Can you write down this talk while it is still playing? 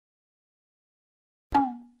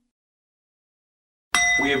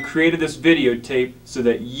we have created this videotape so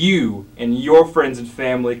that you and your friends and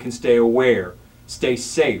family can stay aware, stay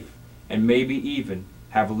safe, and maybe even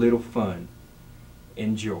have a little fun.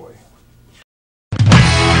 Enjoy.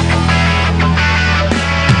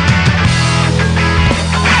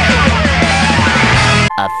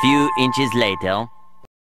 A few inches later.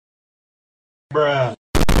 Bruh.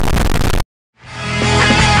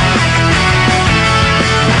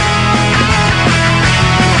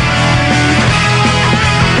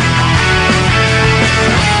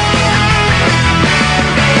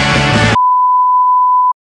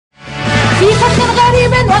 في فخ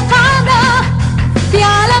غريب وقعنا في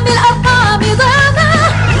عالم الأرقام ضعنا.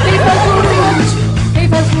 كيف الخروج؟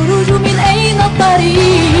 كيف الخروج؟ من أين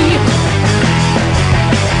الطريق؟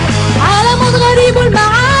 عالم غريب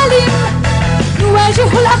المعالم،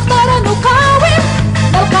 نواجه الأخطار، نقاوم،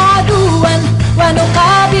 نلقى عدوا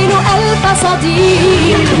ونقابل ألف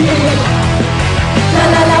صديق. لا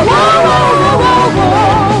لا لا واو واو واو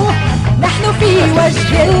واو، نحن في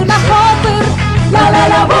وجه المخاطر. لا لا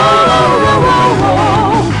لا واو واو واو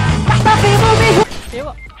واو، نحتفظ به.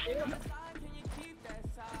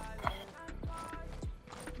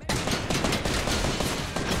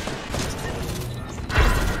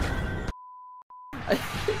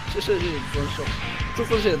 شو جاي الزنشو؟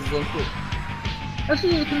 تصل جاي الزنشو.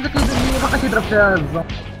 ماشي كنت كيدير باقي كيضرب فيها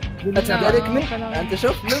الزنشو. ديالك من انت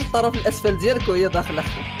شوف من الطرف الاسفل ديالك وهي داخله.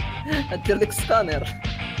 دير لك سكانر.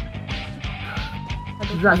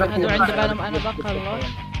 هادو عند بالهم انا باقا اللور.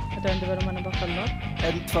 هادو عند بالهم انا باقا اللور.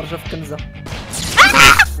 هادي تفرجه في كنزه.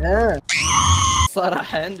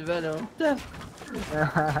 صراحه عند بالهم.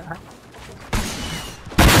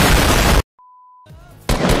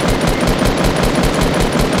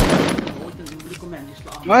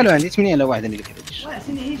 والو عندي 8 على 1 اللي كدير.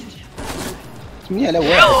 8 على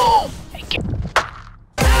 1.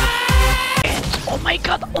 Oh my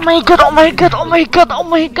god, oh my god, oh my god, oh my god, oh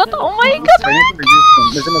my god, oh my god.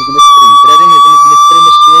 لازم نقول ستريم دراري، لازم نقول ستريم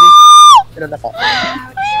باش تشري. لا لا فوق.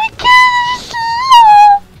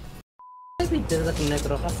 دير داك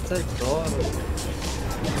النيكرو خاصها الدور.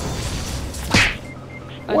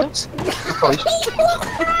 وات؟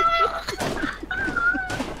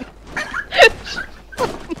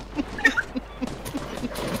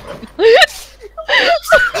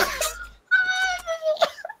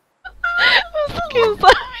 مسكين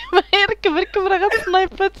صاحبي ما يركب راه غير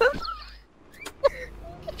سنايبات.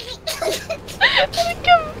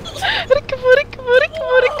 ركبوا ركبوا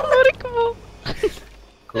ركبوا ركبوا ركبوا.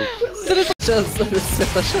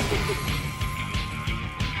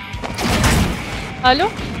 الو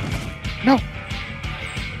نو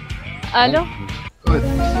الو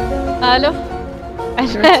الو.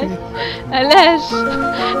 علاش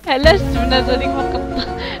علاش جبنا هذيك فقط؟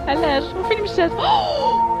 علاش وفين مشات؟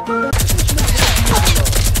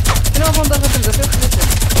 شنو هو بندر كنزه فين خليتها؟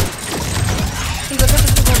 كنزه فين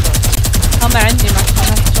خليت البندر؟ ما عندي ما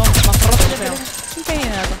شفتهم ما فرطتش فيهم. فين كاين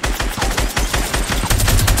هذا؟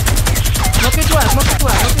 ما كاينش واحد ما كاينش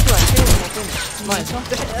واحد ما كاينش واحد.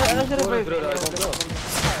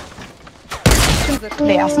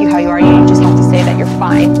 They ask you how you are, you just have to say that you're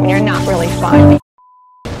fine when you're not really fine.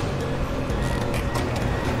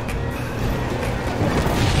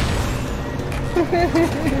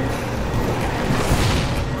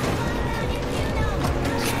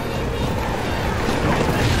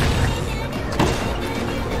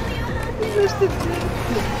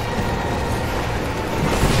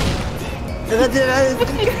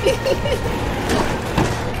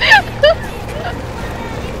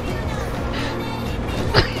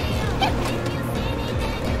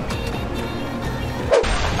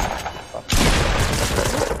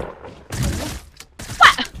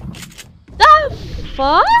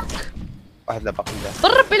 فاك واحد لا باقي لا.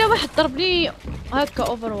 بالربي لا واحد ضربني هكا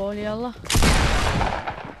اوفر وول. يلا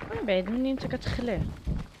بعيد مني انت كتخليه.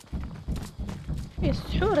 يا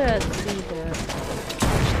سحور هاد السيد.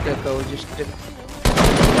 شتاك وجي شتاك.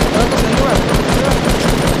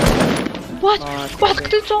 واحد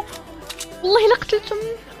قتلته والله الا قتلته.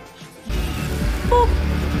 اوه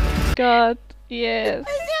جاد يس.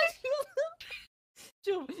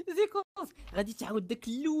 شوف زيكوس غادي تعاود داك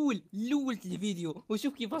الاول الفيديو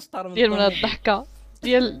وشوف كيفاش طار من ديال من هاد الضحكه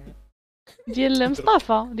ديال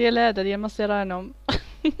مصطفى ديال هذا ديال مصيرانهم.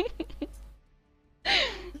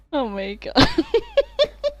 او ماي جاد.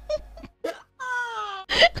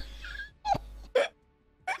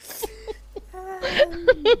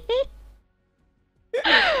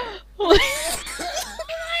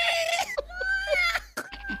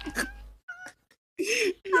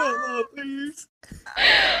 يا لطيف.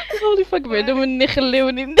 هولي فاك بعدو مني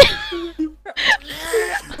خليوني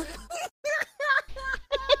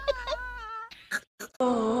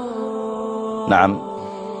نعم،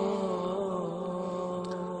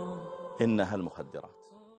 إنها المخدرات.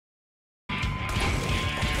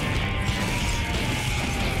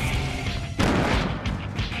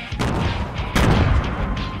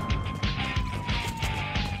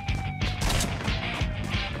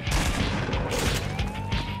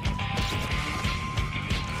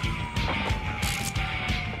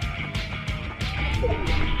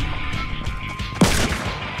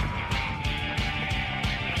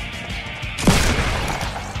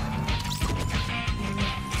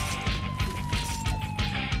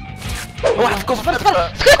 واحد كفر اسكت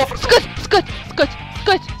اسكت اسكت اسكت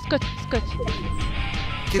اسكت اسكت اسكت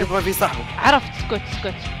كيف في صاحبه. عرفت اسكت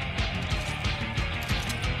اسكت.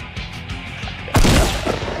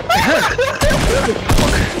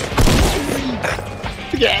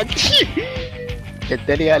 قاعد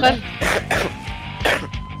كدالي على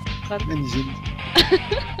خل نجي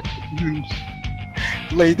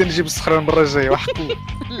والله إذا نجيب الصخرة المرة الجاية وحكو.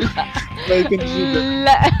 والله إذا نجيب.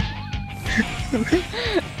 لا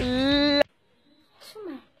لا.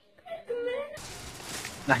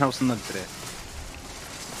 نحن وصلنا للدراري.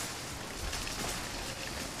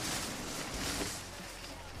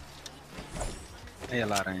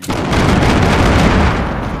 يلا راني.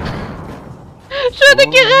 شو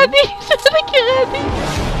هذاك يا غادي؟ شو هذاك يا غادي؟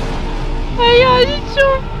 هيا اجي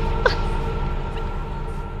تشوف.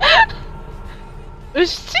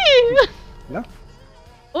 وشتي؟ لا.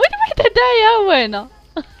 وين واحد هدايا وينه؟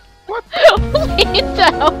 وين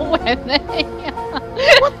هنا؟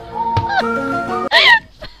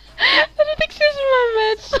 انا داكشي ما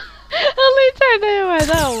ماتش. الله يتعدى واحد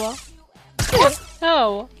ها هو. ها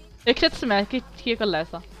هو. ياك تسمع كياكل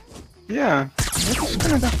العصا. يا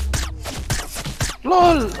شكون هذا؟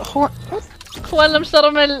 لول خوان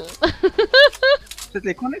المشرمل. شفت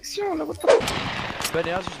لي كونيكسيون ولا بالضبط؟ بني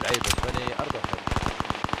جوج لعيبه بني 4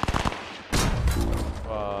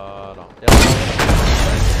 فوالا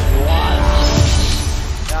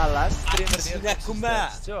يلا ستريمر ديالكم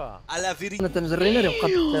على فيري انا تنجرينا يبقى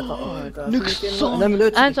الدقيقه انا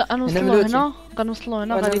ملوت غنوصلو هنا غنوصلو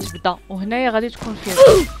هنا غادي تبدا وهنايا غادي تكون فيه.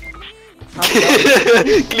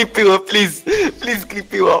 كليبيوها بليز بليز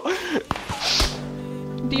كليبيوها.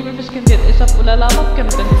 ديما فاش كندير ايشاب ولا لا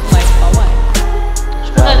كنبدا نسنايبا واعر.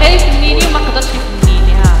 شوف غير يفنيني وما قدرش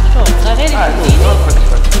يفنيني. ها شوف غير يفنيني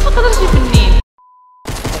ما قدرش يفنيني.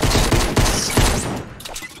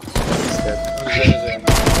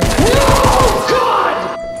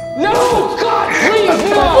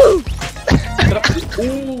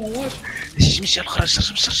 مشي الخرج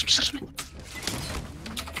شرج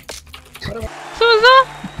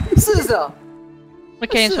سوزا ما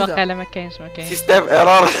كاينش واقيلا ما كاينش سيستم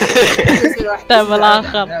ايرور. طيب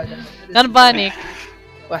الاخر غنبانيك.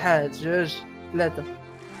 1 2 3.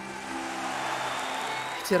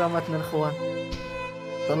 احتراماتنا الاخوان.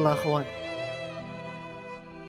 الله اخوان.